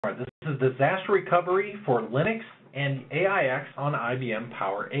This is disaster recovery for Linux and AIX on IBM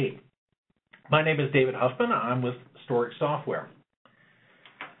Power 8. My name is David Huffman. I'm with Storix Software.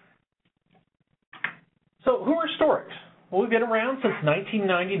 So who are Storix? Well, we've been around since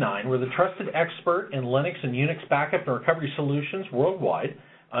 1999. We're the trusted expert in Linux and Unix backup and recovery solutions worldwide.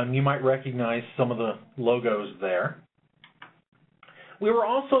 You might recognize some of the logos there. We were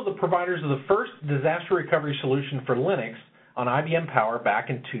also the providers of the first disaster recovery solution for Linux on IBM Power back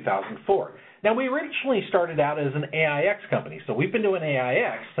in 2004. Now, we originally started out as an AIX company, so we've been doing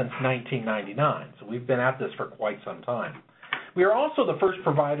AIX since 1999, so we've been at this for quite some time. We are also the first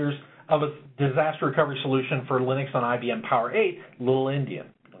providers of a disaster recovery solution for Linux on IBM Power 8, Little Endian.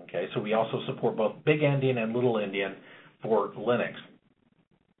 Okay, so we also support both Big Endian and Little Endian for Linux.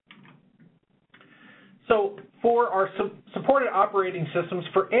 So for our supported operating systems,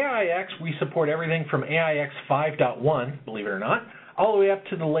 for AIX, we support everything from AIX 5.1, believe it or not, all the way up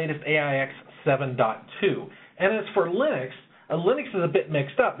to the latest AIX 7.2. And as for Linux, Linux is a bit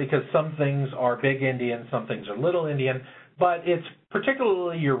mixed up because some things are Big Endian, some things are Little Endian, but it's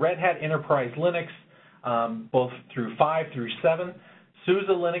particularly your Red Hat Enterprise Linux, both through 5 through 7, SUSE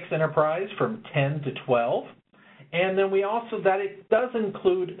Linux Enterprise from 10 to 12, and then we also, it does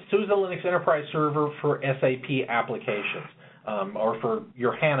include SUSE Linux Enterprise Server for SAP applications, or for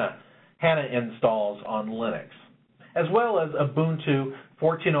your HANA installs on Linux, as well as Ubuntu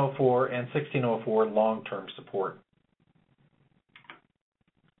 14.04 and 16.04 long-term support.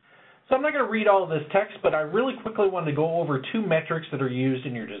 So I'm not going to read all of this text, but I really quickly wanted to go over two metrics that are used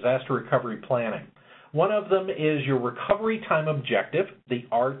in your disaster recovery planning. One of them is your recovery time objective, the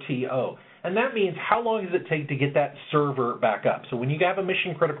RTO. And that means how long does it take to get that server back up? So when you have a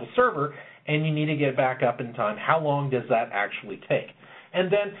mission-critical server and you need to get it back up in time, how long does that actually take?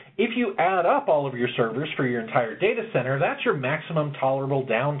 And then if you add up all of your servers for your entire data center, that's your maximum tolerable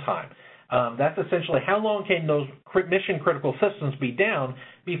downtime. That's essentially how long can those mission-critical systems be down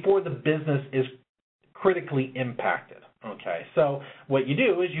before the business is critically impacted. Okay, so what you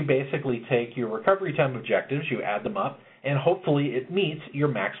do is you basically take your recovery time objectives, you add them up, and hopefully it meets your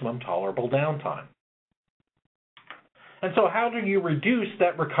maximum tolerable downtime. And so how do you reduce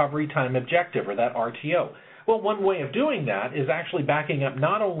that recovery time objective, or that RTO? Well, one way of doing that is actually backing up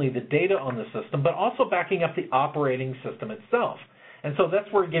not only the data on the system, but also backing up the operating system itself. And so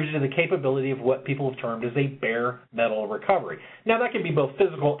that's where it gives you the capability of what people have termed as a bare metal recovery. Now, that can be both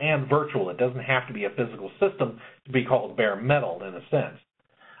physical and virtual. It doesn't have to be a physical system to be called bare metal in a sense.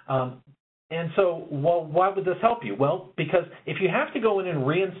 And so, well, why would this help you? Well, because if you have to go in and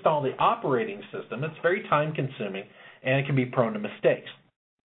reinstall the operating system, it's very time-consuming and it can be prone to mistakes.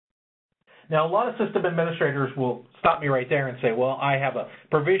 Now, a lot of system administrators will stop me right there and say, well, I have a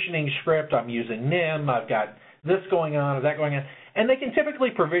provisioning script, I'm using NIM, I've got this going on or that going on, and they can typically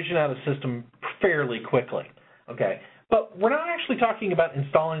provision out a system fairly quickly, okay? But we're not actually talking about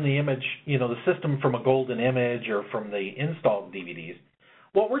installing the image, the system from a golden image or from the installed DVDs.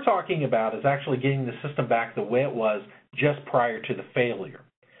 What we're talking about is actually getting the system back the way it was just prior to the failure.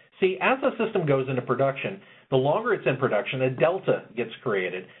 See, as the system goes into production, the longer it's in production, a delta gets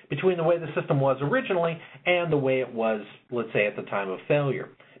created between the way the system was originally and the way it was, let's say, at the time of failure.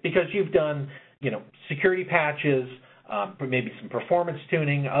 Because you've done, security patches, maybe some performance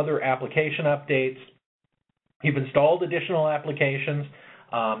tuning, other application updates, you've installed additional applications,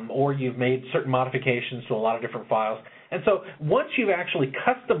 or you've made certain modifications to a lot of different files. And so once you've actually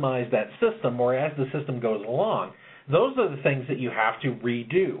customized that system, or as the system goes along, those are the things that you have to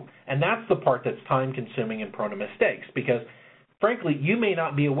redo. And that's the part that's time-consuming and prone to mistakes, because, frankly, you may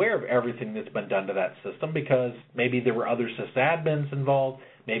not be aware of everything that's been done to that system because maybe there were other sysadmins involved,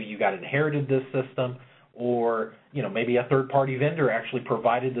 maybe you got inherited this system, or maybe a third-party vendor actually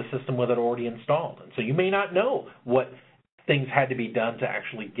provided the system with it already installed. And so you may not know what things had to be done to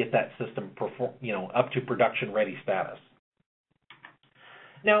actually get that system up to production-ready status.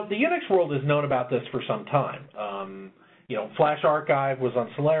 Now, the Unix world has known about this for some time. Flash Archive was on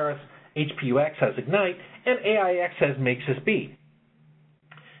Solaris, HPUX has Ignite, and AIX has MakeSysB.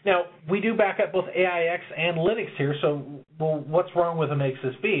 Now, we do back up both AIX and Linux here, so well, what's wrong with a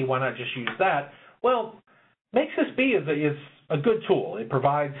MakeSysB? Why not just use that? Well, MakeSysB is a good tool. It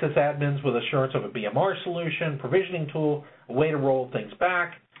provides sysadmins with assurance of a BMR solution, provisioning tool, a way to roll things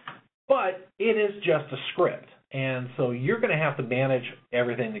back, but it is just a script. And so you're going to have to manage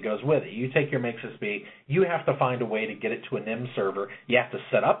everything that goes with it. You take your MakeSysB, you have to find a way to get it to a NIM server. You have to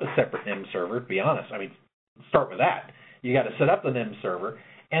set up a separate NIM server, to be honest. I mean, start with that. You got to set up the NIM server,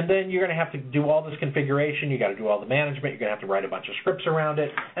 and then you're going to have to do all this configuration. You got to do all the management. You're going to have to write a bunch of scripts around it.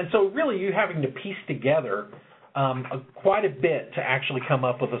 And so really you're having to piece together quite a bit to actually come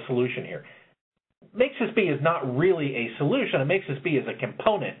up with a solution here. MakesSB is not really a solution. A MakesSB is a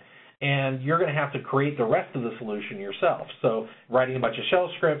component, and you're going to have to create the rest of the solution yourself. So writing a bunch of shell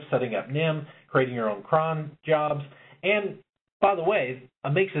scripts, setting up NIM, creating your own cron jobs, and by the way, a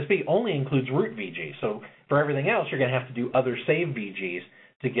MakesSB only includes root VG. So for everything else, you're going to have to do other save VGs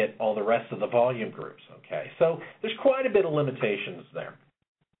to get all the rest of the volume groups. Okay, so there's quite a bit of limitations there.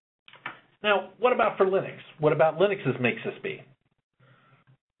 Now, what about for Linux? What about Linux's MakesSB?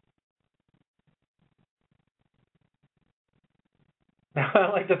 Now,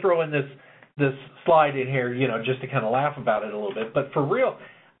 I like to throw in this slide in here, just to kind of laugh about it a little bit. But for real,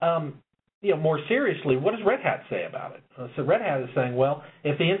 more seriously, what does Red Hat say about it? So Red Hat is saying, well,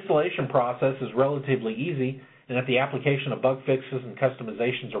 if the installation process is relatively easy and if the application of bug fixes and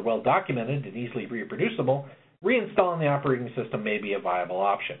customizations are well documented and easily reproducible, reinstalling the operating system may be a viable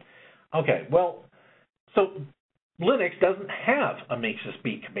option. Okay, well, so Linux doesn't have a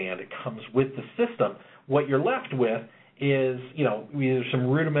MakesSB command. It comes with the system. What you're left with is, either some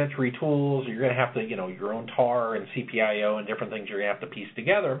rudimentary tools, or you're going to have to, your own tar and CPIO and different things you're going to have to piece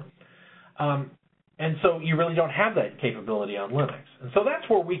together. And so you really don't have that capability on Linux. And so that's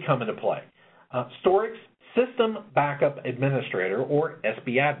where we come into play. Storix System Backup Administrator, or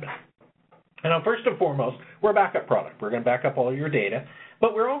SBAdmin. And now, first and foremost, we're a backup product. We're going to back up all your data,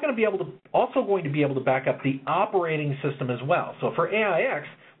 but we're also going to be able to back up the operating system as well. So for AIX,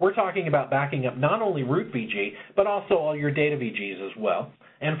 we're talking about backing up not only root VG, but also all your data VGs as well.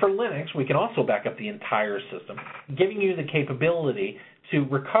 And for Linux, we can also back up the entire system, giving you the capability to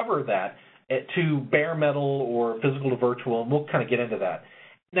recover that to bare metal or physical to virtual, and we'll kind of get into that.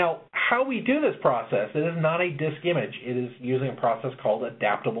 Now, how we do this process, it is not a disk image. It is using a process called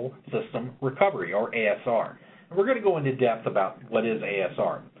Adaptable System Recovery, or ASR. And we're going to go into depth about what is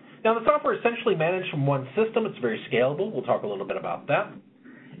ASR. Now, the software is essentially managed from one system. It's very scalable. We'll talk a little bit about that.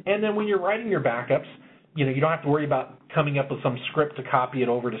 And then when you're writing your backups, you don't have to worry about coming up with some script to copy it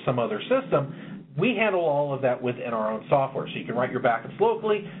over to some other system. We handle all of that within our own software. So you can write your backups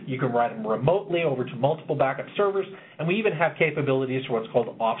locally, you can write them remotely over to multiple backup servers, and we even have capabilities for what's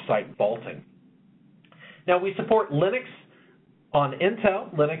called offsite vaulting. Now, we support Linux on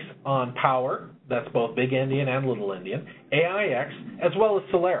Intel, Linux on Power, that's both Big Endian and Little Endian, AIX, as well as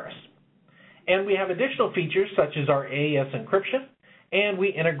Solaris. And we have additional features such as our AES encryption, and we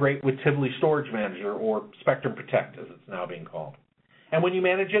integrate with Tivoli Storage Manager, or Spectrum Protect, as it's now being called. And when you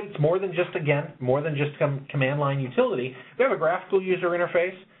manage it, it's more than just command line utility. We have a graphical user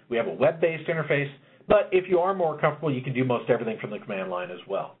interface. We have a web-based interface. But if you are more comfortable, you can do most everything from the command line as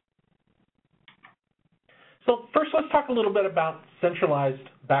well. So first, let's talk a little bit about centralized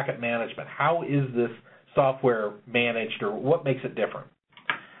backup management. How is this software managed, or what makes it different?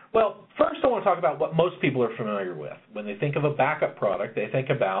 Well, first I want to talk about what most people are familiar with. When they think of a backup product, they think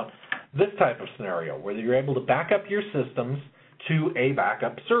about this type of scenario, where you're able to back up your systems to a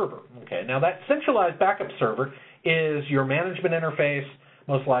backup server. Okay, now that centralized backup server is your management interface.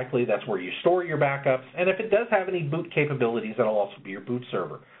 Most likely that's where you store your backups, and if it does have any boot capabilities, that'll also be your boot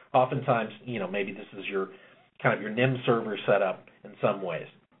server. Oftentimes, maybe this is your kind of your NIM server setup in some ways.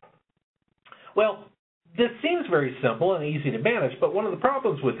 Well, this seems very simple and easy to manage, but one of the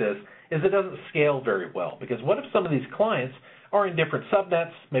problems with this is it doesn't scale very well, because what if some of these clients are in different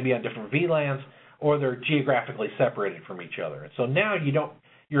subnets, maybe on different VLANs, or they're geographically separated from each other. And so now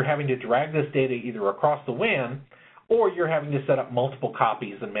you're having to drag this data either across the WAN, or you're having to set up multiple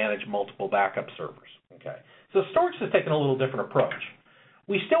copies and manage multiple backup servers. Okay, so Storix has taken a little different approach.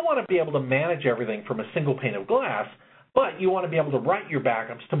 We still want to be able to manage everything from a single pane of glass, but you want to be able to write your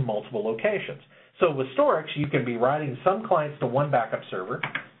backups to multiple locations. So with Storix, you can be writing some clients to one backup server,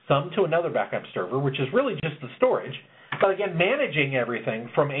 some to another backup server, which is really just the storage, but again, managing everything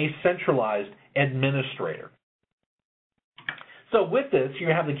from a centralized administrator. So with this, you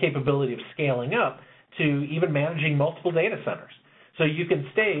have the capability of scaling up to even managing multiple data centers. So you can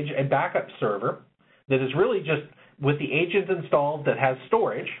stage a backup server that is really just with the agent installed that has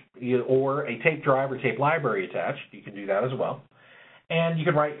storage, or a tape drive or tape library attached. You can do that as well. And you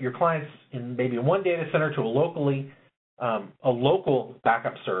can write your clients in maybe one data center to a local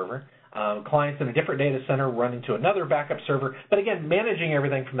backup server, clients in a different data center running to another backup server, but again, managing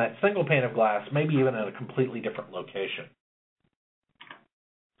everything from that single pane of glass, maybe even in a completely different location.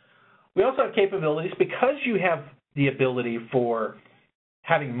 We also have capabilities, because you have the ability for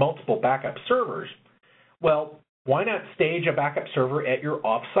having multiple backup servers, well, why not stage a backup server at your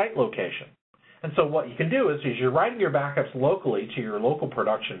off-site location? And so what you can do is you're writing your backups locally to your local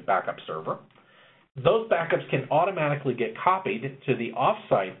production backup server. Those backups can automatically get copied to the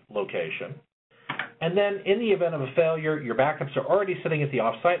off-site location, And then in the event of a failure, your backups are already sitting at the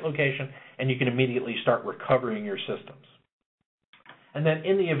off-site location, and you can immediately start recovering your systems. And then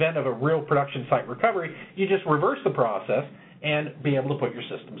in the event of a real production site recovery, you just reverse the process and be able to put your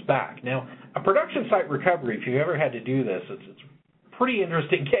systems back. Now, a production site recovery, if you've ever had to do this, it's a pretty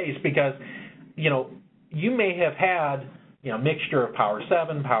interesting case because, you may have had, a mixture of Power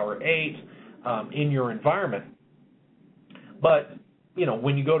 7, Power 8 in your environment. But,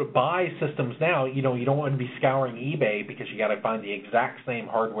 when you go to buy systems now, you don't want to be scouring eBay because you got to find the exact same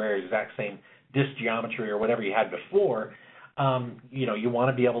hardware, exact same disk geometry or whatever you had before. You want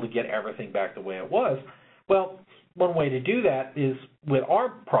to be able to get everything back the way it was. Well, one way to do that is with our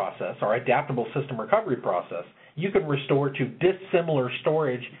process, our adaptable system recovery process, you can restore to dissimilar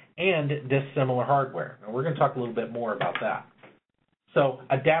storage and dissimilar hardware. And we're going to talk a little bit more about that. So,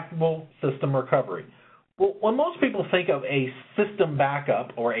 adaptable system recovery. Well, when most people think of a system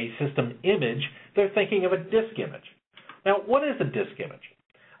backup or a system image, they're thinking of a disk image. Now, what is a disk image?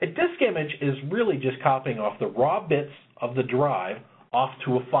 A disk image is really just copying off the raw bits of the drive off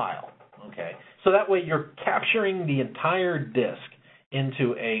to a file, okay? So that way you're capturing the entire disk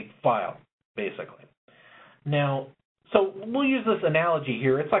into a file, basically. Now, so we'll use this analogy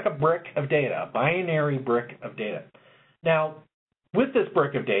here. It's like a brick of data, a binary brick of data. Now, with this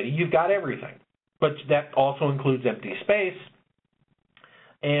brick of data, you've got everything, but that also includes empty space.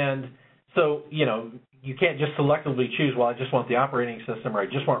 And so, you can't just selectively choose, well, I just want the operating system or I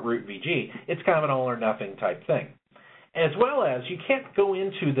just want root VG. It's kind of an all or nothing type thing. As well as you can't go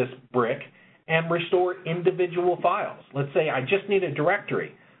into this brick and restore individual files. Let's say I just need a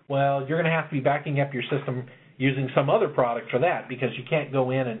directory. Well, you're going to have to be backing up your system using some other product for that because you can't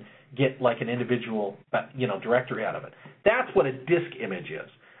go in and get like an individual directory out of it. That's what a disk image is.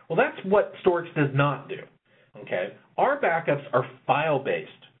 Well, that's what storage does not do. Okay? Our backups are file-based.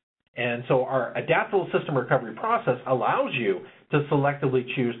 And so our adaptable system recovery process allows you to selectively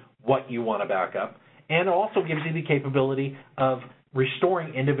choose what you want to back up, and also gives you the capability of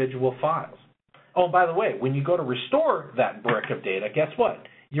restoring individual files. Oh, by the way, when you go to restore that brick of data, guess what?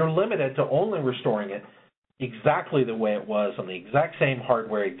 You're limited to only restoring it exactly the way it was on the exact same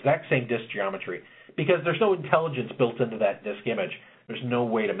hardware, exact same disk geometry, because there's no intelligence built into that disk image. There's no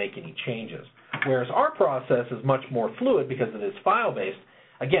way to make any changes. Whereas our process is much more fluid because it is file-based.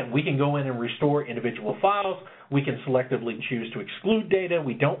 Again, we can go in and restore individual files. We can selectively choose to exclude data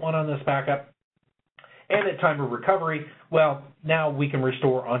we don't want on this backup. And at time of recovery, well, now we can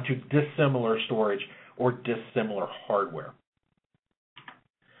restore onto dissimilar storage or dissimilar hardware.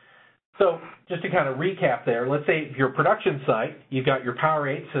 So just to kind of recap there, let's say your production site, you've got your Power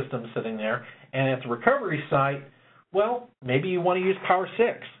 8 system sitting there, and at the recovery site, well, maybe you want to use Power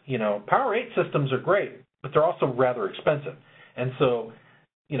 6. Power 8 systems are great, but they're also rather expensive. And so,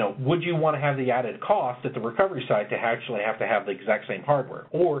 would you want to have the added cost at the recovery site to actually have to have the exact same hardware?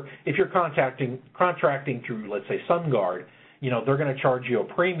 Or if you're contracting through, let's say, SunGuard, they're going to charge you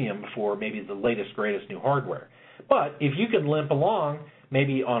a premium for maybe the latest, greatest new hardware. But if you can limp along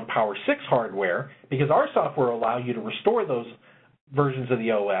maybe on Power 6 hardware, because our software will allow you to restore those versions of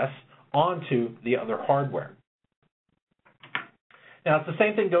the OS onto the other hardware. Now, it's the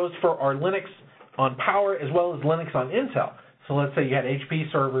same thing goes for our Linux on Power as well as Linux on Intel. So let's say you had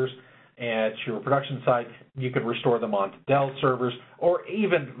HP servers at your production site, you could restore them onto Dell servers or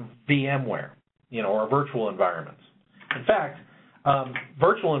even VMware, or virtual environments. In fact,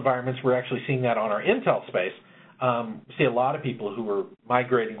 virtual environments, we're actually seeing that on our Intel space. See a lot of people who are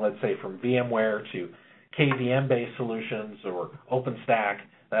migrating, let's say, from VMware to KVM-based solutions or OpenStack,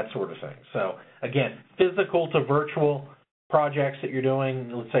 that sort of thing. So again, physical to virtual projects that you're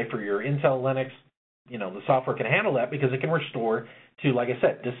doing, let's say for your Intel Linux, the software can handle that because it can restore to, like I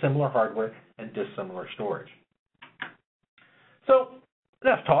said, dissimilar hardware and dissimilar storage. So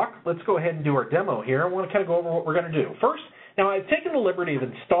enough talk. Let's go ahead and do our demo here. I want to kind of go over what we're going to do. First, now I've taken the liberty of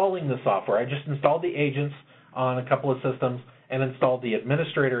installing the software. I just installed the agents on a couple of systems and installed the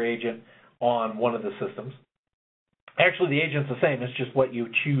administrator agent on one of the systems. Actually, the agent's the same. It's just what you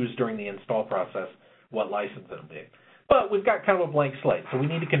choose during the install process, what license it'll be. But we've got kind of a blank slate, so we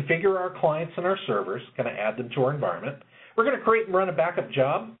need to configure our clients and our servers, kind of add them to our environment. We're going to create and run a backup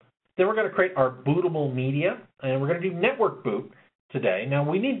job. Then we're going to create our bootable media, and we're going to do network boot today. Now,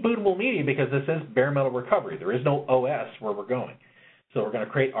 we need bootable media because this is bare metal recovery. There is no OS where we're going. So we're going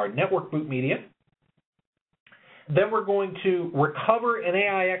to create our network boot media. Then we're going to recover an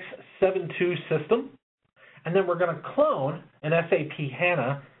AIX 7.2 system, and then we're going to clone an SAP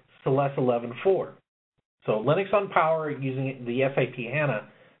HANA Celeste 11.4. So Linux on Power using the SAP HANA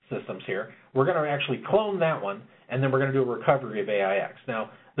systems here. We're going to actually clone that one, and then we're going to do a recovery of AIX. Now,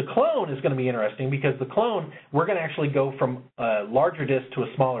 The clone is going to be interesting because the clone, we're going to actually go from a larger disk to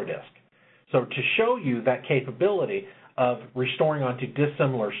a smaller disk. So to show you that capability of restoring onto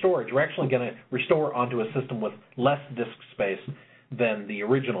dissimilar storage, we're actually going to restore onto a system with less disk space than the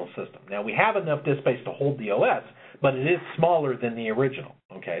original system. Now, we have enough disk space to hold the OS, but it is smaller than the original.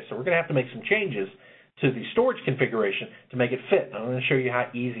 Okay, so we're going to have to make some changes to the storage configuration to make it fit. I'm going to show you how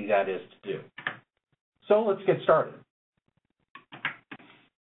easy that is to do. So let's get started.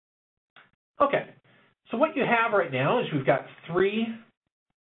 Okay, so what you have right now is we've got three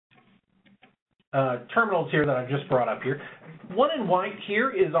terminals here that I've just brought up here. One in white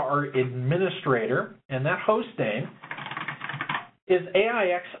here is our administrator, and that host name is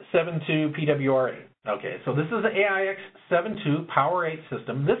AIX 72 PWR8. Okay, so this is the AIX 72 Power 8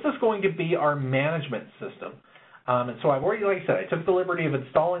 system. This is going to be our management system. And so I've already, like I said, I took the liberty of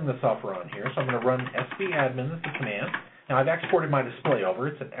installing the software on here. So I'm going to run SBAdmin as the command. Now I've exported my display over.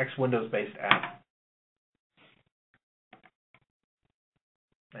 It's an X-Windows-based app.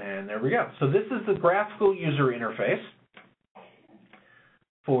 And there we go. So this is the graphical user interface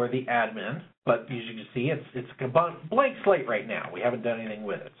for the admin. But as you can see, it's a blank slate right now. We haven't done anything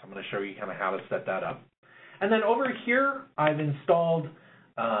with it. So I'm going to show you kind of how to set that up. And then over here, I've installed,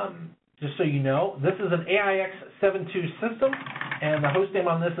 just so you know, this is an AIX 72 system, and the host name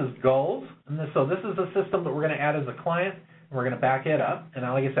on this is Gulls. And so this is the system that we're going to add as a client, and we're going to back it up. And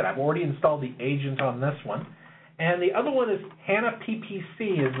like I said, I've already installed the agent on this one. And the other one is HANA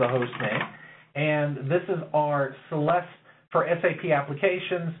PPC is the host name. And this is our Celeste for SAP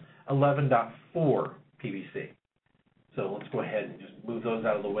applications 11.4 PVC. So let's go ahead and just move those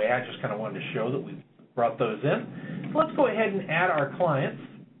out of the way. I just kind of wanted to show that we brought those in. So let's go ahead and add our clients.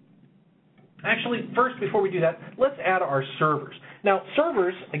 Actually, first, before we do that, let's add our servers. Now,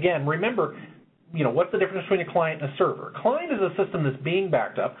 servers, again, remember, what's the difference between a client and a server? A client is a system that's being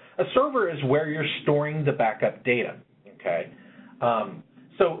backed up. A server is where you're storing the backup data, okay?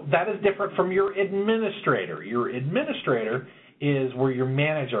 So that is different from your administrator. Your administrator is where you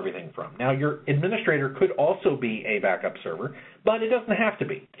manage everything from. Now, your administrator could also be a backup server, but it doesn't have to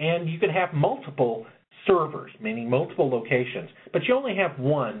be. And you can have multiple servers, meaning multiple locations, but you only have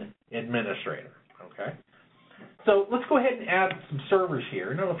one administrator, okay? So let's go ahead and add some servers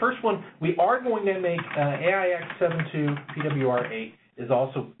here. Now, the first one, we are going to make AIX 72 PWR8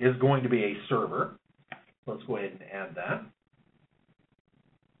 is going to be a server. Let's go ahead and add that.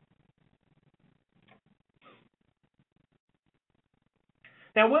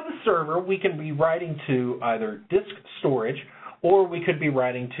 Now, with a server, we can be writing to either disk storage, or we could be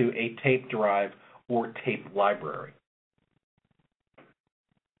writing to a tape drive or tape library.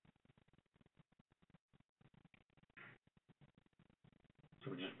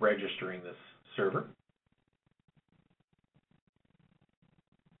 So we're just registering this server.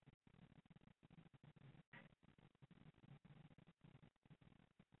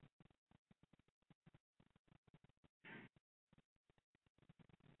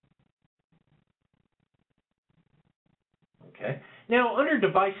 Okay. Now, under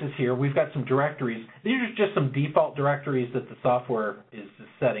devices here, we've got some directories. These are just some default directories that the software is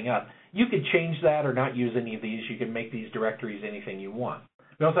setting up. You could change that or not use any of these. You can make these directories anything you want.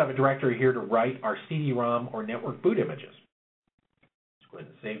 We also have a directory here to write our CD-ROM or network boot images. Let's go ahead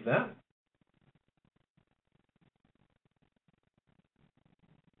and save that.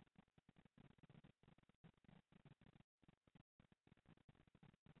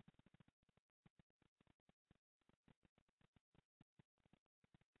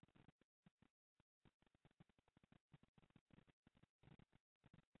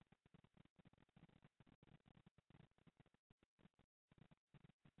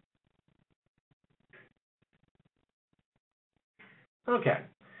 Okay.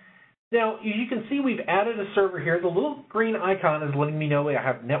 Now, you can see we've added a server here. The little green icon is letting me know I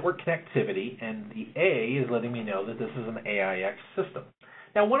have network connectivity, and the A is letting me know that this is an AIX system.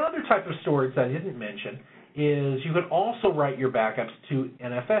 Now, one other type of storage that I didn't mention is you could also write your backups to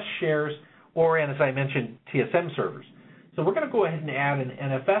NFS shares or, and as I mentioned, TSM servers. So we're going to go ahead and add an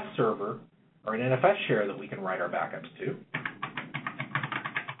NFS server or an NFS share that we can write our backups to.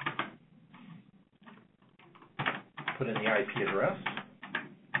 Put in the IP address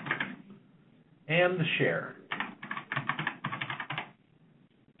and the share.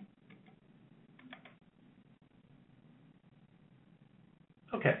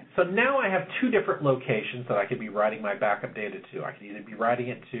 Okay, so now I have two different locations that I could be writing my backup data to. I could either be writing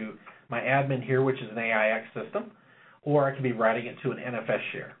it to my admin here, which is an AIX system, or I could be writing it to an NFS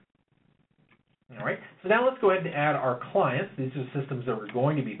share. All right, so now let's go ahead and add our clients. These are systems that we're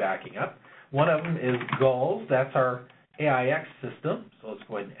going to be backing up. One of them is Gulls. That's our AIX system, so let's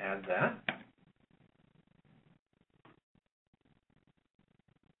go ahead and add that.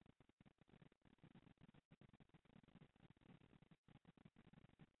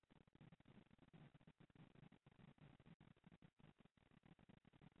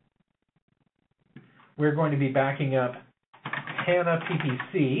 We're going to be backing up HANA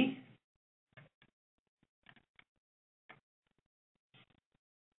PPC.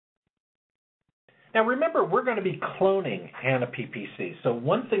 Now remember, we're going to be cloning HANA PPC. So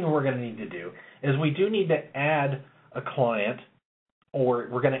one thing we're going to need to do is we do need to add a client, or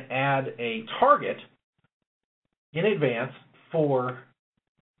we're going to add a target in advance for,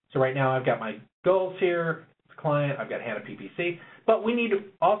 so right now I've got my goals here, client, I've got HANA PPC, but we need to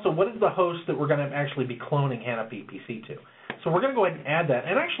also, what is the host that we're going to actually be cloning HANA PPC to? So we're going to go ahead and add that.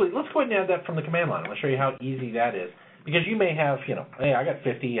 And actually, let's go ahead and add that from the command line. I'll show you how easy that is. Because you may have, hey, I got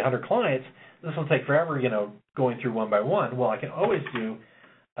 50, 100 clients. This will take forever, going through one by one. Well, I can always do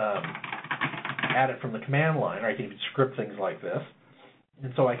add it from the command line, or I can even script things like this.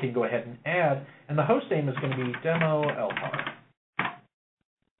 And so I can go ahead and add, and the host name is going to be demo LPAR.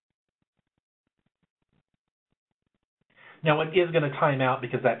 Now, it is going to time out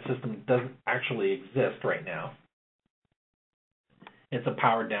because that system doesn't actually exist right now. It's a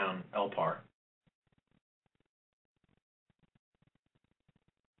powered down LPAR.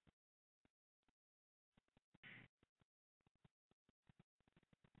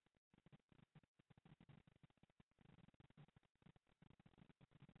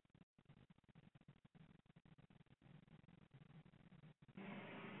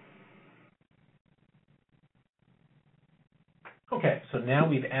 Okay, so now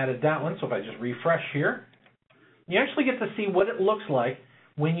we've added that one. So if I just refresh here, you actually get to see what it looks like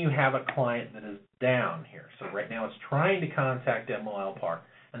when you have a client that is down here. So right now it's trying to contact demo LPAR,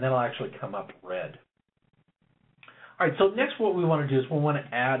 and that'll actually come up red. All right, so next what we want to do is we want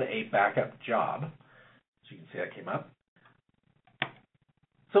to add a backup job. So you can see that came up.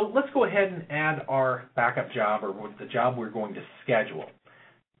 So let's go ahead and add our backup job, or the job we're going to schedule.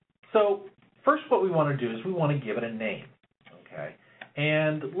 So first what we want to do is we want to give it a name. Okay,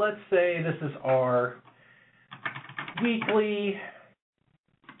 and let's say this is our weekly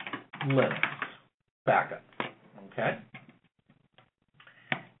Linux backup. Okay,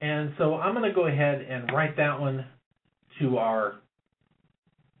 and so I'm going to go ahead and write that one to our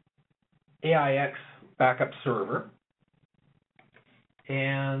AIX backup server,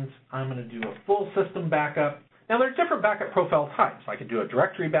 and I'm going to do a full system backup. Now, there are different backup profile types. I could do a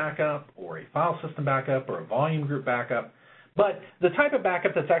directory backup, or a file system backup, or a volume group backup. But the type of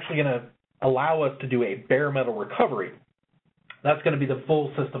backup that's actually going to allow us to do a bare metal recovery, that's going to be the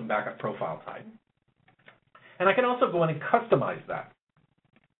full system backup profile type. And I can also go in and customize that.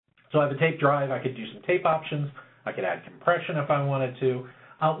 So I have a tape drive. I could do some tape options. I could add compression if I wanted to.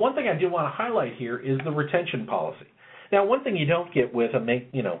 One thing I do want to highlight here is the retention policy. Now, one thing you don't get with a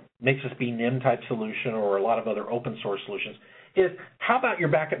makes us be NIM type solution or a lot of other open source solutions is how about your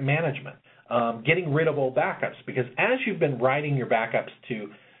backup management? Getting rid of old backups, because as you've been writing your backups to,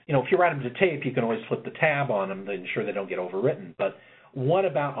 if you write them to tape, you can always flip the tab on them to ensure they don't get overwritten. But what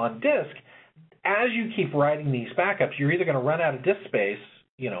about on disk? As you keep writing these backups, you're either going to run out of disk space,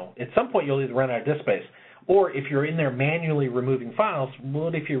 at some point you'll either run out of disk space, or if you're in there manually removing files,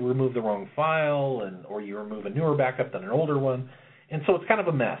 what if you remove the wrong file or you remove a newer backup than an older one? And so it's kind of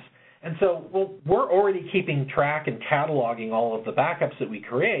a mess. And so, we're already keeping track and cataloging all of the backups that we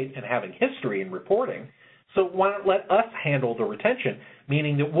create and having history and reporting. So why not let us handle the retention,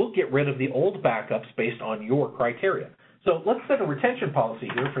 meaning that we'll get rid of the old backups based on your criteria. So let's set a retention policy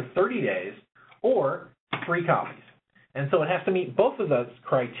here for 30 days or 3 copies. And so it has to meet both of those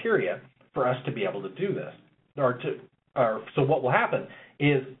criteria for us to be able to do this. So what will happen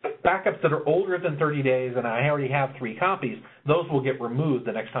is backups that are older than 30 days and I already have 3 copies, those will get removed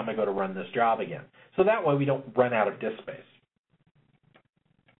the next time I go to run this job again. So that way we don't run out of disk space.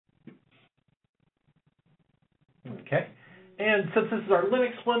 Okay, and since this is our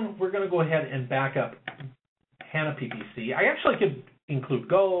Linux one, we're going to go ahead and back up HANA PPC. I actually could include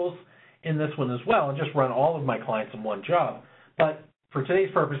goals in this one as well and just run all of my clients in one job. But for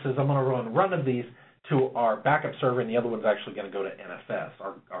today's purposes, I'm going to run one of these to our backup server, and the other one's actually going to go to NFS,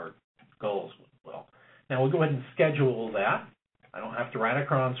 our goals will. Now we'll go ahead and schedule that. I don't have to write a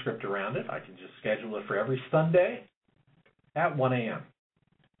cron script around it. I can just schedule it for every Sunday at 1 a.m.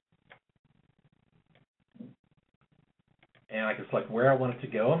 And I can select where I want it to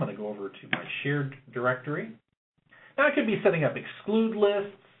go. I'm going to go over to my shared directory. Now I could be setting up exclude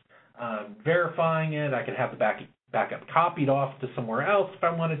lists, verifying it. I could have the backup copied off to somewhere else if I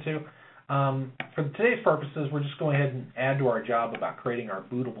wanted to. For today's purposes, we're just going ahead and add to our job about creating our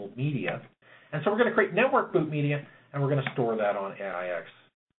bootable media. And so we're going to create network boot media, and we're going to store that on AIX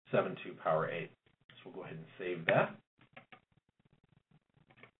 7.2 Power 8. So we'll go ahead and save that.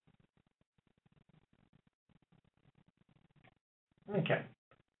 Okay.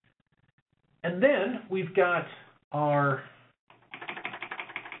 And then we've got our,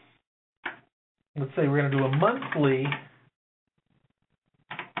 let's say we're going to do a monthly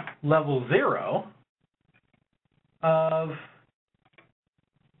level 0 of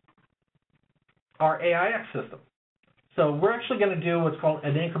our AIX system. So we're actually going to do what's called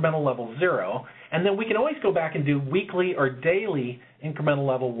an incremental level 0, and then we can always go back and do weekly or daily incremental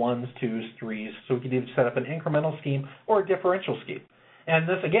level 1s, 2s, 3s, so we can either set up an incremental scheme or a differential scheme. And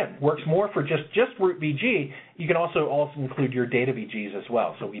this, again, works more for just root VG. You can also include your data VGs as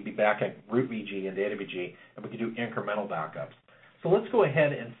well. So we'd be back at root VG and data VG, and we can do incremental backups. So let's go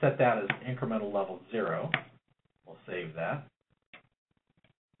ahead and set that as incremental level 0. We'll save that.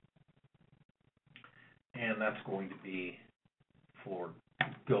 And that's going to be for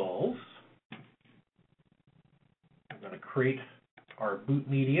goals. We're going to create our boot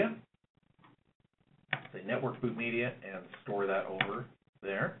media, say network boot media, and store that over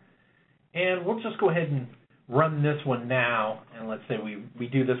there. And we'll just go ahead and run this one now, and let's say we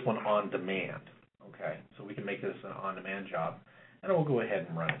do this one on demand. Okay, so we can make this an on-demand job, and we'll go ahead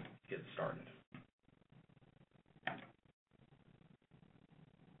and run it, get started.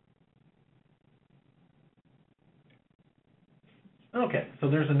 Okay, so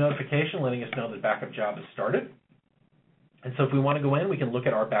there's a notification letting us know that backup job is started. And so if we want to go in, we can look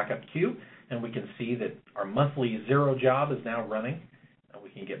at our backup queue, and we can see that our monthly 0 job is now running. And we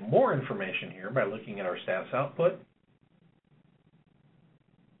can get more information here by looking at our status output.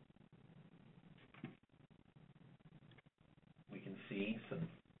 We can see some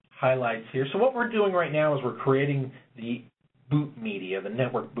highlights here. So what we're doing right now is we're creating the boot media, the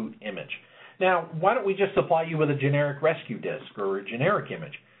network boot image. Now, why don't we just supply you with a generic rescue disk or a generic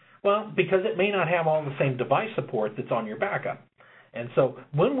image? Well, because it may not have all the same device support that's on your backup. And so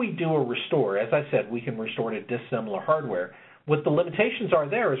when we do a restore, as I said, we can restore to dissimilar hardware. What the limitations are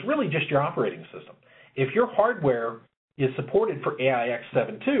there is really just your operating system. If your hardware is supported for AIX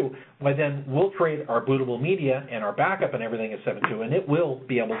 7.2, well, then we'll create our bootable media and our backup and everything at 7.2, and it will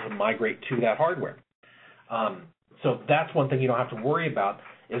be able to migrate to that hardware. So that's one thing you don't have to worry about,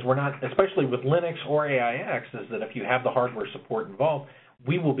 is we're not, especially with Linux or AIX, is that if you have the hardware support involved,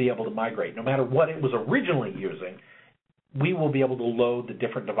 we will be able to migrate. No matter what it was originally using, we will be able to load the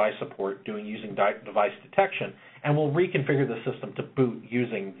different device support using device detection, and we'll reconfigure the system to boot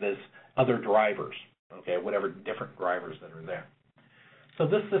using this other drivers, okay, whatever different drivers that are there. So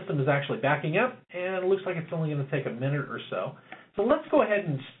this system is actually backing up, and it looks like it's only going to take a minute or so. So let's go ahead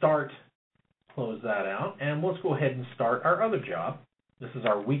and close that out, and let's go ahead and start our other job. This is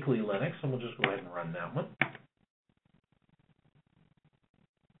our weekly Linux, and we'll just go ahead and run that one.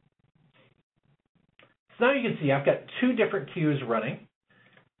 So now you can see I've got 2 different queues running,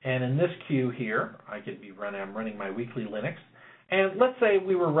 and in this queue here, I'm running my weekly Linux, and let's say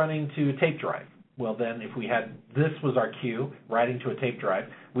we were running to a tape drive. Well, then if we had, this was our queue, writing to a tape drive,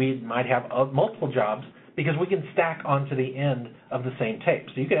 we might have multiple jobs because we can stack onto the end of the same tape.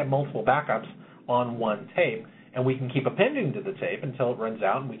 So you could have multiple backups on one tape, and we can keep appending to the tape until it runs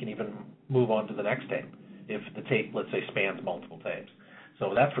out, and we can even move on to the next tape if the tape, let's say, spans multiple tapes.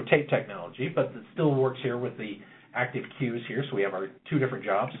 So that's for tape technology, but it still works here with the active queues here. So we have our 2 different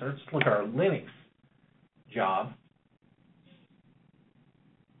jobs. So let's look at our Linux job.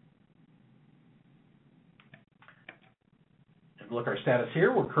 And look at our status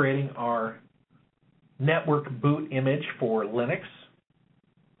here. We're creating our network boot image for Linux.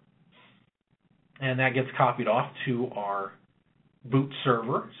 And that gets copied off to our boot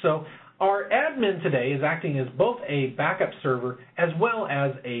server. So our admin today is acting as both a backup server as well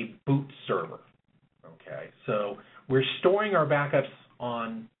as a boot server. Okay, so we're storing our backups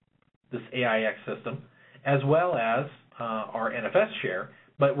on this AIX system as well as our NFS share,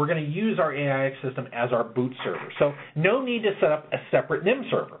 but we're going to use our AIX system as our boot server. So no need to set up a separate NIM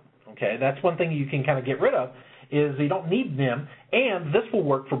server. Okay, that's one thing you can kind of get rid of, is you don't need NIM, and this will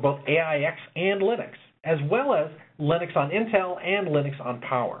work for both AIX and Linux, as well as Linux on Intel and Linux on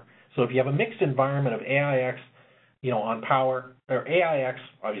Power. So if you have a mixed environment of AIX, on Power, or AIX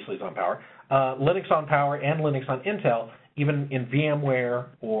obviously is on Power, Linux on Power and Linux on Intel, even in VMware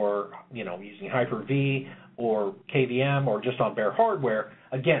or using Hyper-V or KVM or just on bare hardware,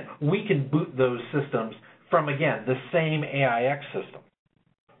 again, we can boot those systems from, again, the same AIX system.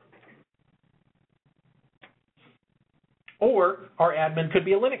 Or our admin could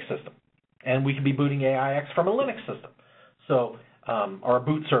be a Linux system. And we could be booting AIX from a Linux system. So our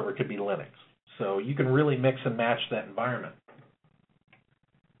boot server could be Linux. So you can really mix and match that environment.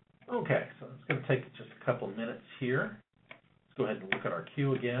 Okay, so it's going to take just a couple of minutes here. Let's go ahead and look at our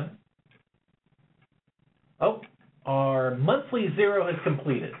queue again. Oh, our monthly 0 has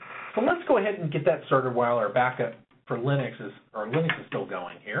completed. So let's go ahead and get that started while our backup for Linux is still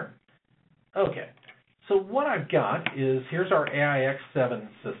going here. Okay, so what I've got is, here's our AIX 7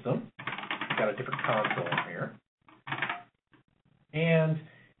 system. I've got a different console in here. And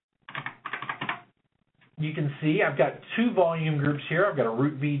you can see I've got 2 volume groups here. I've got a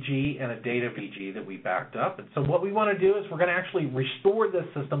root VG and a data VG that we backed up. And so what we want to do is we're going to actually restore this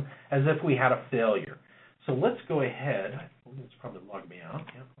system as if we had a failure. So let's go ahead. It's probably log me out.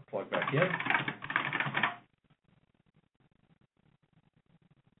 Yeah, let's log back in.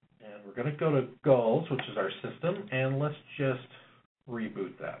 And we're going to go to goals, which is our system, and let's just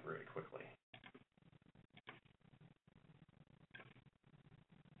reboot that very quickly.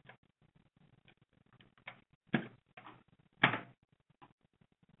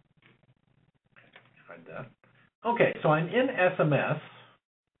 That. Okay, so I'm in SMS.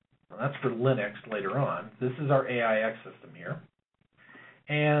 Well, that's for Linux later on. This is our AIX system here.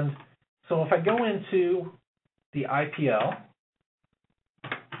 And so if I go into the IPL,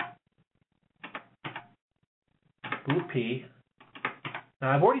 boot P,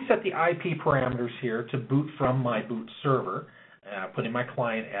 now I've already set the IP parameters here to boot from my boot server, put in my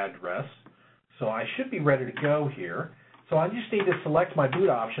client address. So I should be ready to go here. So I just need to select my boot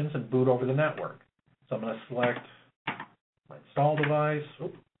options and boot over the network. So I'm going to select my install device.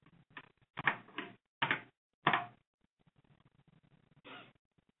 Oops.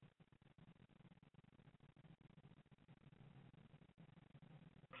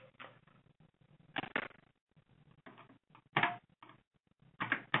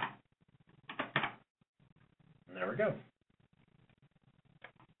 And there we go.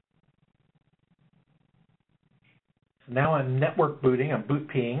 So now I'm network booting. I'm boot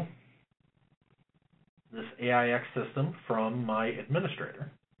Ping this AIX system from my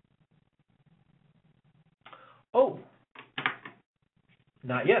administrator. Oh,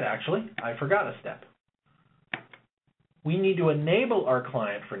 not yet actually. I forgot a step. We need to enable our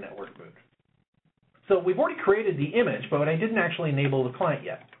client for network boot. So we've already created the image, but I didn't actually enable the client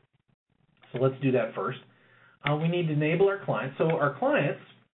yet. So let's do that first. We need to enable our client. So our clients,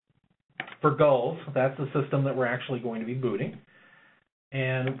 for goals, that's the system that we're actually going to be booting.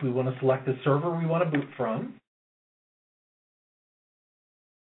 And we want to select the server we want to boot from.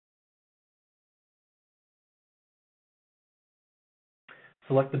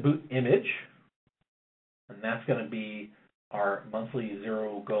 Select the boot image, and that's going to be our monthly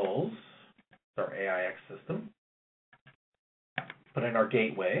 0 goals, our AIX system. Put in our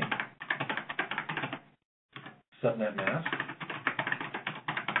gateway, subnet mask.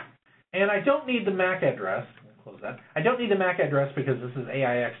 And I don't need the MAC address. Close that. I don't need the MAC address because this is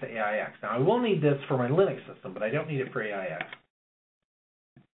AIX to AIX. Now, I will need this for my Linux system, but I don't need it for AIX.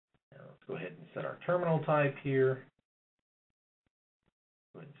 Now, let's go ahead and set our terminal type here.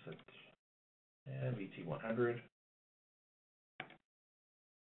 Go ahead and set and VT100.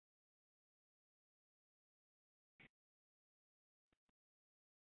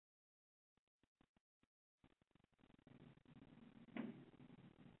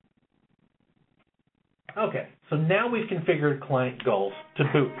 Okay, so now we've configured client goals to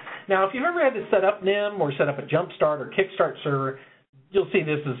boot. Now, if you've ever had to set up NIM or set up a Jumpstart or Kickstart server, you'll see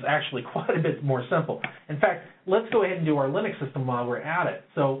this is actually quite a bit more simple. In fact, let's go ahead and do our Linux system while we're at it.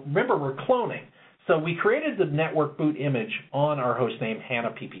 So remember, we're cloning. So we created the network boot image on our hostname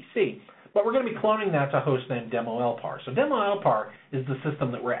HANA PPC, but we're going to be cloning that to hostname demo LPAR. So demo LPAR is the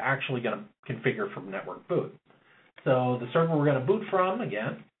system that we're actually going to configure from network boot. So the server we're going to boot from,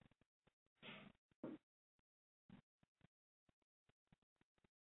 again,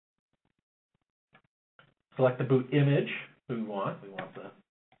 select the boot image we want. We want the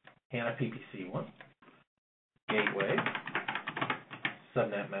HANA PPC one. Gateway.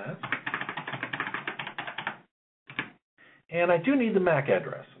 Subnet mask. And I do need the MAC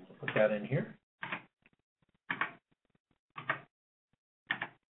address. We'll put that in here.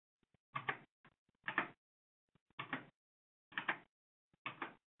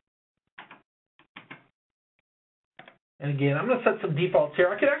 And again, I'm going to set some defaults here.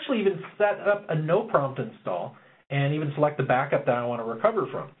 I could actually even set up a no prompt install and even select the backup that I want to recover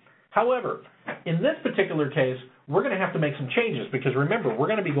from. However, in this particular case, we're going to have to make some changes because remember, we're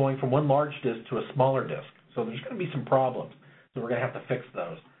going to be going from one large disk to a smaller disk. So there's going to be some problems. So we're going to have to fix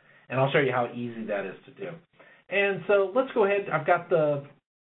those. And I'll show you how easy that is to do. And so let's go ahead. I've got the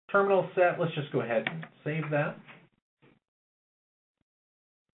terminal set. Let's just go ahead and save that.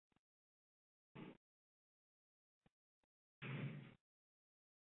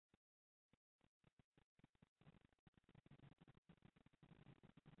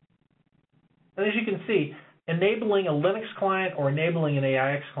 And as you can see, enabling a Linux client or enabling an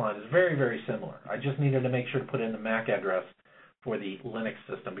AIX client is very, very similar. I just needed to make sure to put in the MAC address for the Linux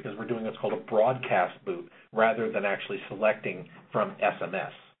system because we're doing what's called a broadcast boot rather than actually selecting from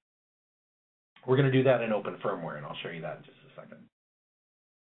SMS. We're going to do that in open firmware, and I'll show you that in just a second.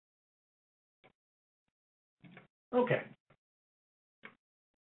 Okay.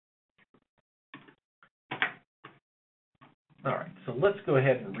 All right, so let's go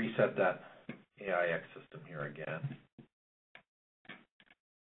ahead and reset that AIX system here again.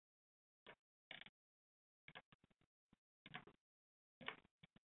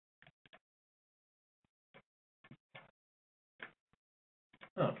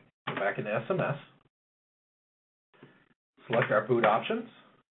 Okay, go back into SMS. Select our boot options.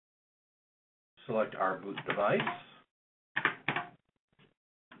 Select our boot device.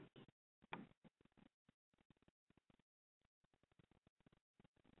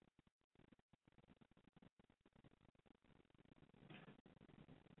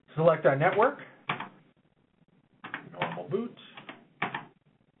 Select our network, normal boot.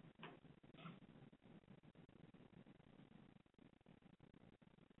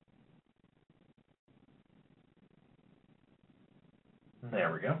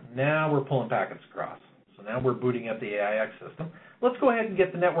 There we go. Now we're pulling packets across. So now we're booting up the AIX system. Let's go ahead and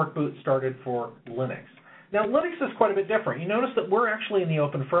get the network boot started for Linux. Now Linux is quite a bit different. You notice that we're actually in the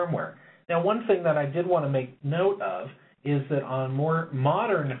open firmware. Now one thing that I did want to make note of is that on more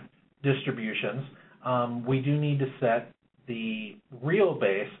modern distributions, we do need to set the real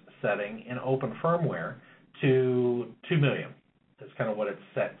base setting in open firmware to 2 million. That's kind of what it's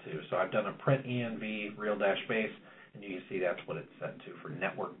set to. So I've done a print env real-base, and you can see that's what it's set to for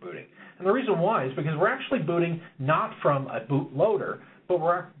network booting. And the reason why is because we're actually booting not from a bootloader, but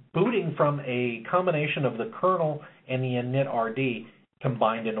we're booting from a combination of the kernel and the init-rd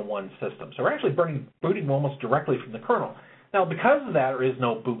combined into one system. So we're actually booting almost directly from the kernel. Now, because of that, there is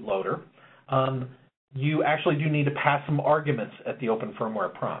no bootloader. You actually do need to pass some arguments at the open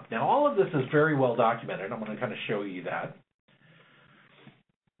firmware prompt. Now, all of this is very well documented. I'm going to kind of show you that.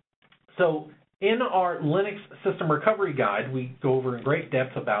 So in our Linux system recovery guide, we go over in great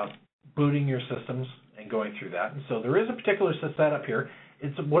depth about booting your systems and going through that. And so there is a particular setup here.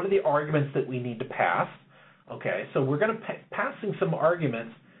 It's what are the arguments that we need to pass. Okay, so we're going to passing some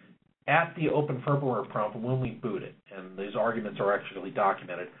arguments at the open firmware prompt when we boot it, and these arguments are actually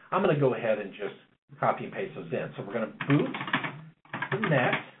documented. I'm going to go ahead and just copy and paste those in. So we're going to boot the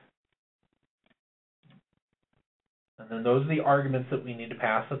net, and then those are the arguments that we need to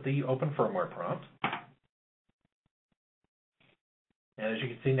pass at the open firmware prompt. And as you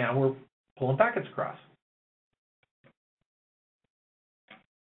can see now, we're pulling packets across.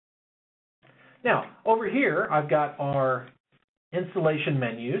 Now, over here, I've got our installation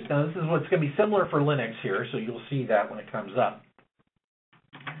menus. Now, this is what's going to be similar for Linux here, so you'll see that when it comes up.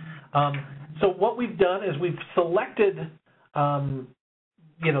 So what we've done is we've selected,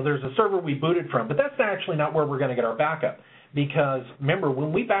 there's a server we booted from, but that's actually not where we're going to get our backup. Because, remember,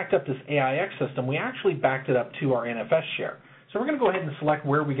 when we backed up this AIX system, we actually backed it up to our NFS share. So we're going to go ahead and select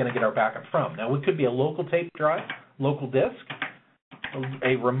where we're going to get our backup from. Now, it could be a local tape drive, local disk,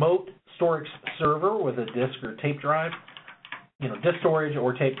 a remote storage server with a disk or tape drive, disk storage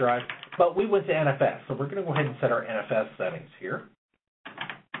or tape drive, but we went to NFS. So we're going to go ahead and set our NFS settings here.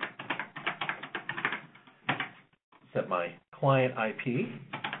 Set my client IP.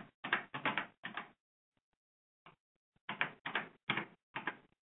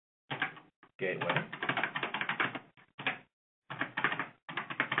 Gateway.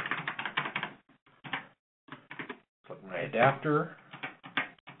 Select my adapter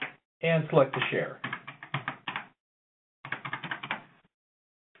and select the share.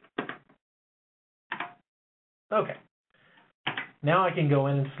 Okay. Now I can go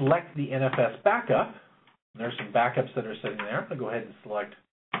in and select the NFS backup. There's some backups that are sitting there. I'll go ahead and select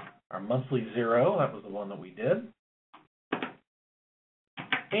our monthly 0. That was the one that we did.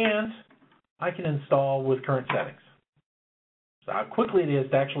 And I can install with current settings. So how quickly it is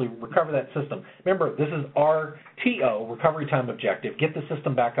to actually recover that system. Remember, this is RTO, recovery time objective. Get the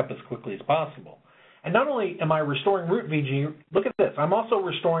system back up as quickly as possible. And not only am I restoring root VG, look at this. I'm also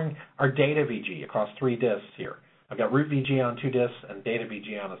restoring our data VG across 3 disks here. I've got root VG on 2 disks and data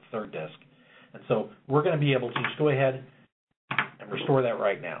VG on a 3rd disk. And so we're going to be able to just go ahead and restore that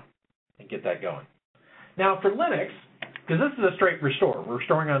right now and get that going. Now for Linux, because this is a straight restore. We're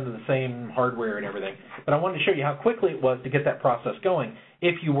restoring onto the same hardware and everything. But I wanted to show you how quickly it was to get that process going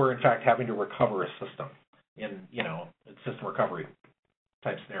if you were, in fact, having to recover a system in, a system recovery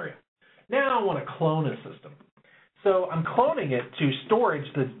type scenario. Now I want to clone a system. So I'm cloning it to storage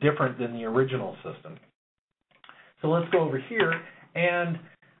that's different than the original system. So let's go over here and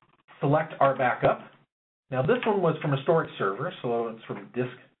select our backup. Now this one was from a storage server, so it's from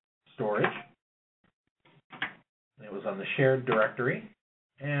disk storage. It was on the shared directory,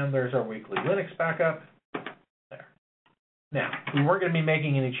 and there's our weekly Linux backup. There. Now, we weren't going to be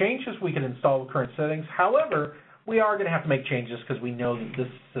making any changes. We can install the current settings. However, we are going to have to make changes because we know that this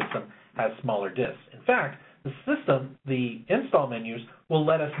system has smaller disks. In fact, the system, the install menus, will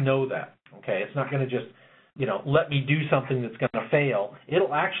let us know that. Okay, it's not going to just, let me do something that's going to fail.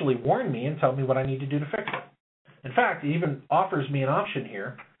 It'll actually warn me and tell me what I need to do to fix it. In fact, it even offers me an option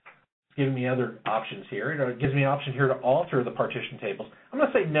here. It's giving me other options here. It gives me an option here to alter the partition tables. I'm going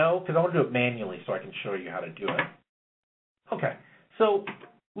to say no because I want to do it manually so I can show you how to do it. Okay, so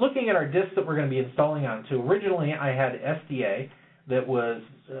looking at our disks that we're going to be installing onto, originally I had SDA that was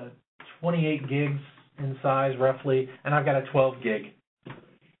 28 gigs in size roughly, and I've got a 12 gig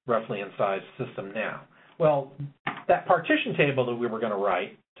roughly in size system now. Well, that partition table that we were going to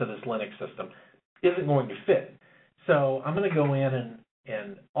write to this Linux system isn't going to fit. So I'm going to go in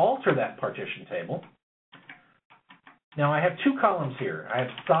and alter that partition table. Now I have two columns here. I have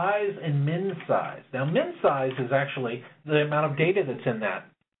size and min size. Now min size is actually the amount of data that's in that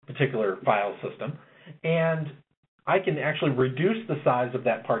particular file system, and I can actually reduce the size of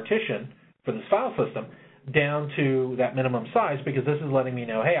that partition for this file system down to that minimum size because this is letting me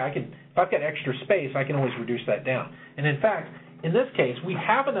know, hey, if I've got extra space, I can always reduce that down. And in fact, in this case, we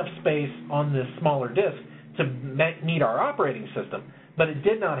have enough space on this smaller disk to meet our operating system, but it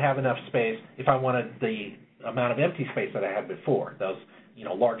did not have enough space if I wanted the amount of empty space that I had before, those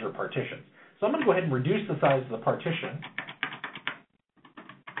larger partitions. So I'm going to go ahead and reduce the size of the partition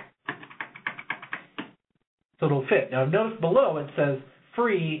so it'll fit. Now notice below it says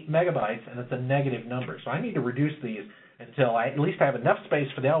free megabytes, and it's a negative number. So I need to reduce these until I at least have enough space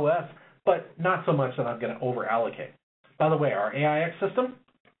for the OS, but not so much that I'm going to over allocate. By the way, our AIX system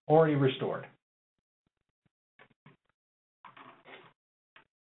already restored.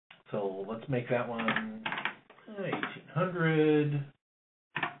 So let's make that one 1800,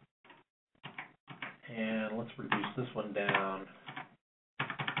 and let's reduce this one down.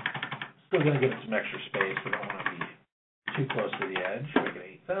 Still going to give it some extra space. We don't want to be too close to the edge. Make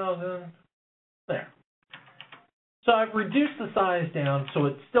it 8,000. There. So I've reduced the size down so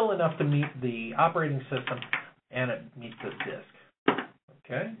it's still enough to meet the operating system and it meets this disk.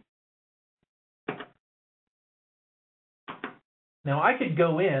 Okay. Now I could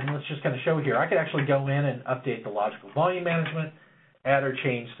go in, let's just kind of show here, I could actually go in and update the logical volume management, add or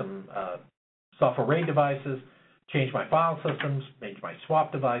change some software RAID devices, change my file systems, change my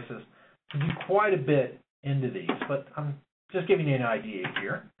swap devices, do quite a bit into these, but I'm just giving you an idea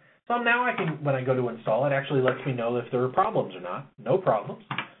here. So now I can, when I go to install, it actually lets me know if there are problems or not. No problems.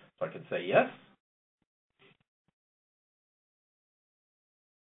 So I can say yes.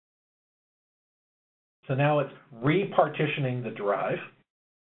 So now it's repartitioning the drive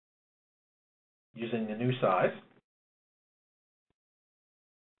using the new size.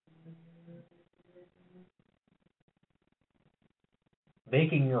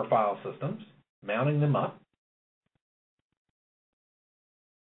 Making your file systems, mounting them up.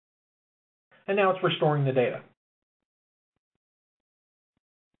 And now it's restoring the data.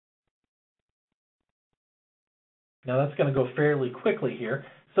 Now that's going to go fairly quickly here.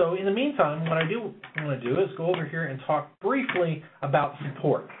 So in the meantime, what I want to do is go over here and talk briefly about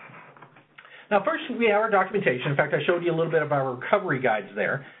support. Now first we have our documentation. In fact, I showed you a little bit of our recovery guides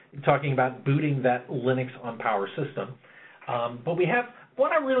there, talking about booting that Linux on Power system. But we have,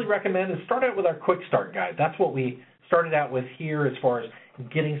 what I really recommend is start out with our quick start guide. That's what we started out with here as far as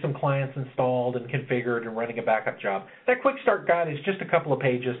getting some clients installed and configured and running a backup job. That quick start guide is just a couple of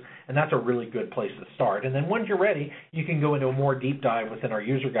pages, and that's a really good place to start. And then once you're ready, you can go into a more deep dive within our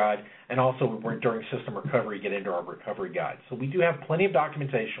user guide, and also during system recovery, get into our recovery guide. So we do have plenty of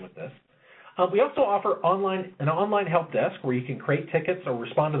documentation with this. We also offer an online help desk where you can create tickets or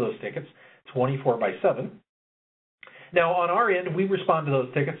respond to those tickets 24/7. Now, on our end, we respond to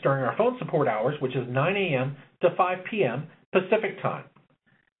those tickets during our phone support hours, which is 9 a.m. to 5 p.m. Pacific time.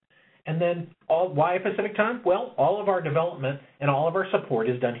 And then, why Pacific time? Well, all of our development and all of our support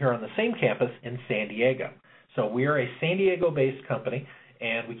is done here on the same campus in San Diego. So we are a San Diego-based company,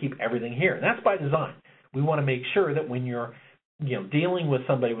 and we keep everything here. And that's by design. We want to make sure that when you're dealing with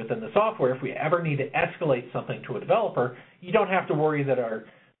somebody within the software, if we ever need to escalate something to a developer, you don't have to worry that our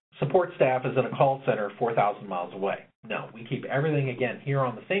support staff is in a call center 4,000 miles away. No, we keep everything, again, here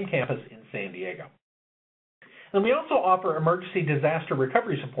on the same campus in San Diego. And we also offer emergency disaster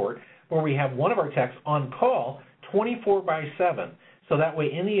recovery support, where we have one of our techs on call 24/7. So that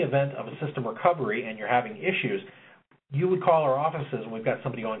way, in the event of a system recovery and you're having issues, you would call our offices, and we've got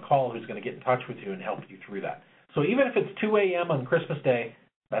somebody on call who's going to get in touch with you and help you through that. So even if it's 2 a.m. on Christmas Day,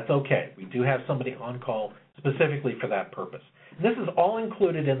 that's okay. We do have somebody on call specifically for that purpose. And this is all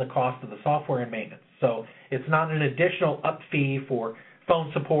included in the cost of the software and maintenance. So it's not an additional up fee for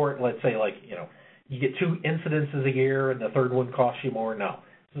phone support. Let's say, like, you get 2 incidences a year and the third one costs you more. No.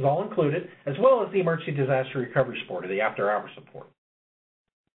 This is all included, as well as the emergency disaster recovery support, or the after-hour support.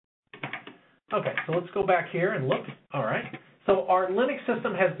 Okay, so let's go back here and look. All right. So our Linux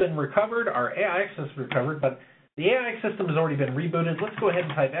system has been recovered. Our AIX system is recovered, but the AIX system has already been rebooted. Let's go ahead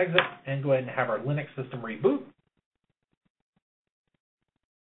and type exit and go ahead and have our Linux system reboot.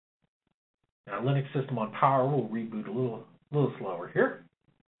 Now, Linux system on power will reboot a little slower here.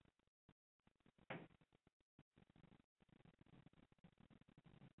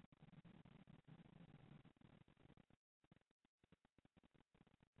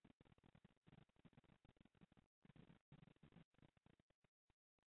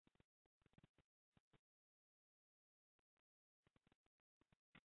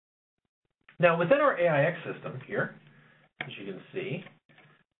 Now, within our AIX system here, as you can see,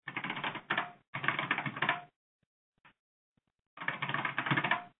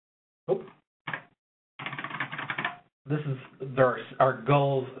 this is our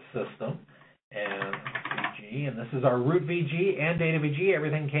goals system, and VG, and this is our root VG and data VG.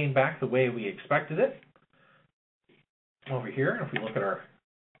 Everything came back the way we expected it. Over here, if we look at our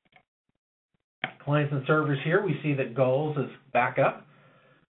clients and servers here, we see that goals is back up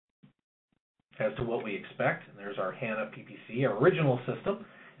as to what we expect. And there's our HANA PPC, our original system.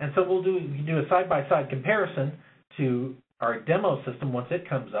 And so we can do a side-by-side comparison to our demo system. Once it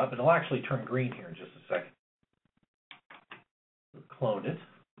comes up, it'll actually turn green here in just a second. We've cloned it.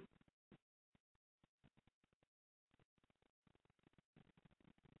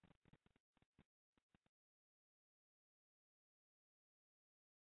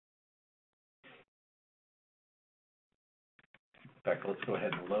 In fact, let's go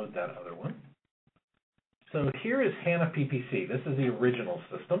ahead and load that other one. So here is HANA PPC. This is the original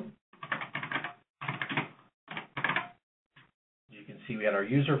system. You can see we had our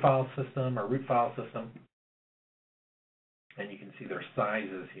user file system, our root file system, and you can see their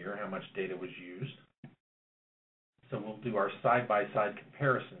sizes here, how much data was used. So we'll do our side-by-side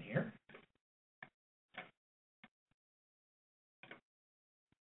comparison here.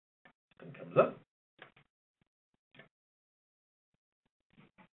 System comes up.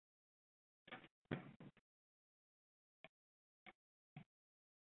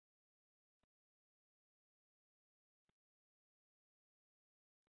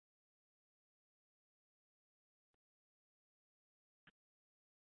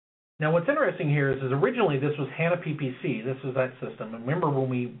 Now, what's interesting here is originally this was HANA PPC. This was that system. And remember, when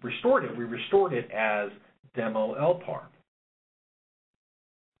we restored it as demo LPAR.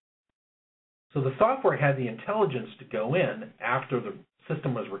 So the software had the intelligence to go in after the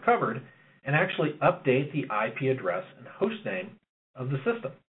system was recovered and actually update the IP address and host name of the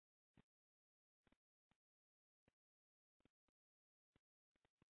system.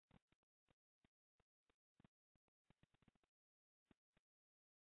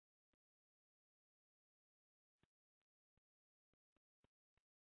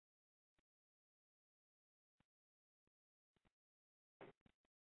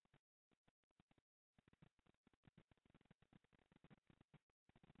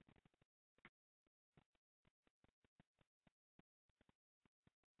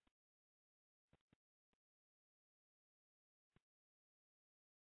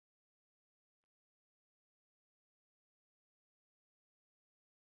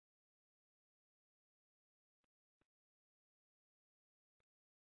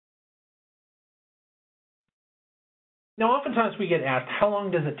 Now, oftentimes we get asked, how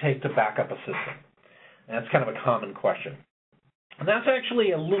long does it take to back up a system? And that's kind of a common question. And that's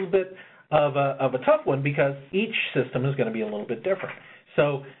actually a little bit of a tough one because each system is going to be a little bit different.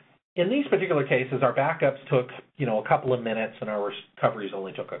 So in these particular cases, our backups took, a couple of minutes, and our recoveries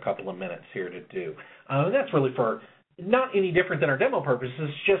only took a couple of minutes here to do. And that's really for not any different than our demo purposes.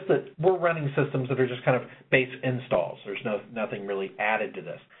 It's just that we're running systems that are just kind of base installs. There's nothing really added to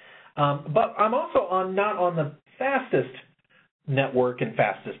this. But I'm also not on the fastest network and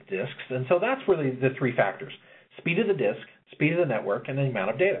fastest disks, and so that's really the 3 factors. Speed of the disk, speed of the network, and the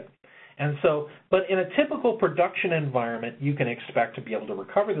amount of data. And so, but in a typical production environment, you can expect to be able to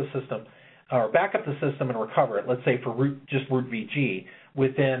recover the system or back up the system and recover it, let's say for just root VG,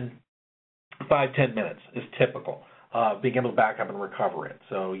 within 5-10 minutes is typical, being able to back up and recover it.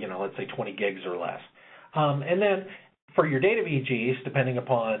 So, let's say 20 gigs or less. And then for your data VGs, depending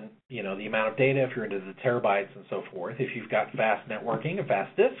upon, the amount of data, if you're into the terabytes and so forth, if you've got fast networking and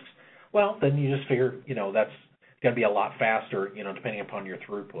fast disks, well, then you just figure, that's going to be a lot faster, depending upon your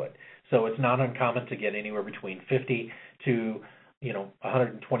throughput. So it's not uncommon to get anywhere between 50 to,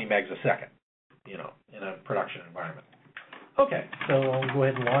 120 megs a second, in a production environment. Okay, so I'll go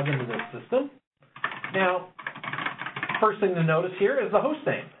ahead and log into this system. Now, first thing to notice here is the host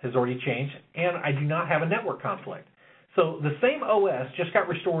name has already changed, and I do not have a network conflict. So the same OS just got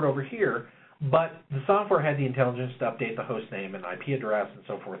restored over here, but the software had the intelligence to update the host name and IP address and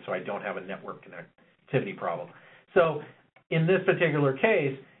so forth, so I don't have a network connectivity problem. So in this particular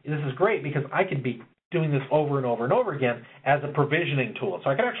case, this is great because I could be doing this over and over and over again as a provisioning tool. So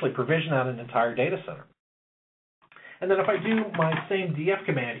I could actually provision out an entire data center. And then if I do my same df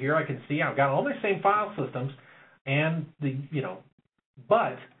command here, I can see I've got all my same file systems, and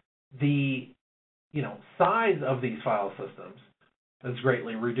but the size of these file systems is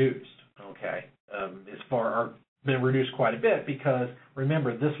greatly reduced. Okay, been reduced quite a bit because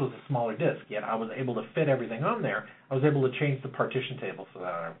remember this was a smaller disk. Yet I was able to fit everything on there. I was able to change the partition table so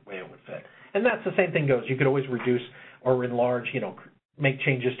that way it would fit. And that's the same thing goes. You could always reduce or enlarge. Make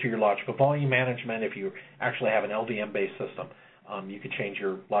changes to your logical volume management if you actually have an LVM-based system. You could change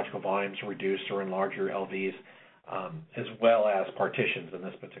your logical volumes, reduce or enlarge your LVs, as well as partitions in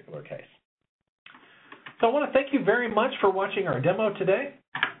this particular case. So I want to thank you very much for watching our demo today.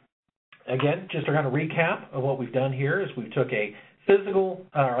 Again, just to kind of recap of what we've done here is we took a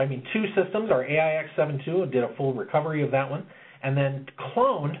two systems, our AIX 7.2, and did a full recovery of that one, and then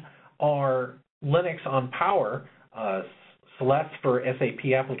cloned our Linux on Power Celeste for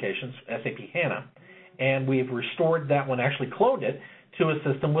SAP applications, SAP HANA, and we've restored that one, actually cloned it, to a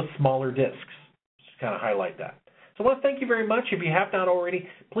system with smaller disks, just to kind of highlight that. So I want to thank you very much. If you have not already,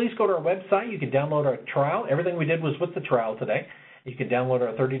 please go to our website. You can download our trial. Everything we did was with the trial today. You can download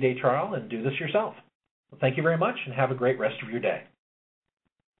our 30-day trial and do this yourself. Well, thank you very much, and have a great rest of your day.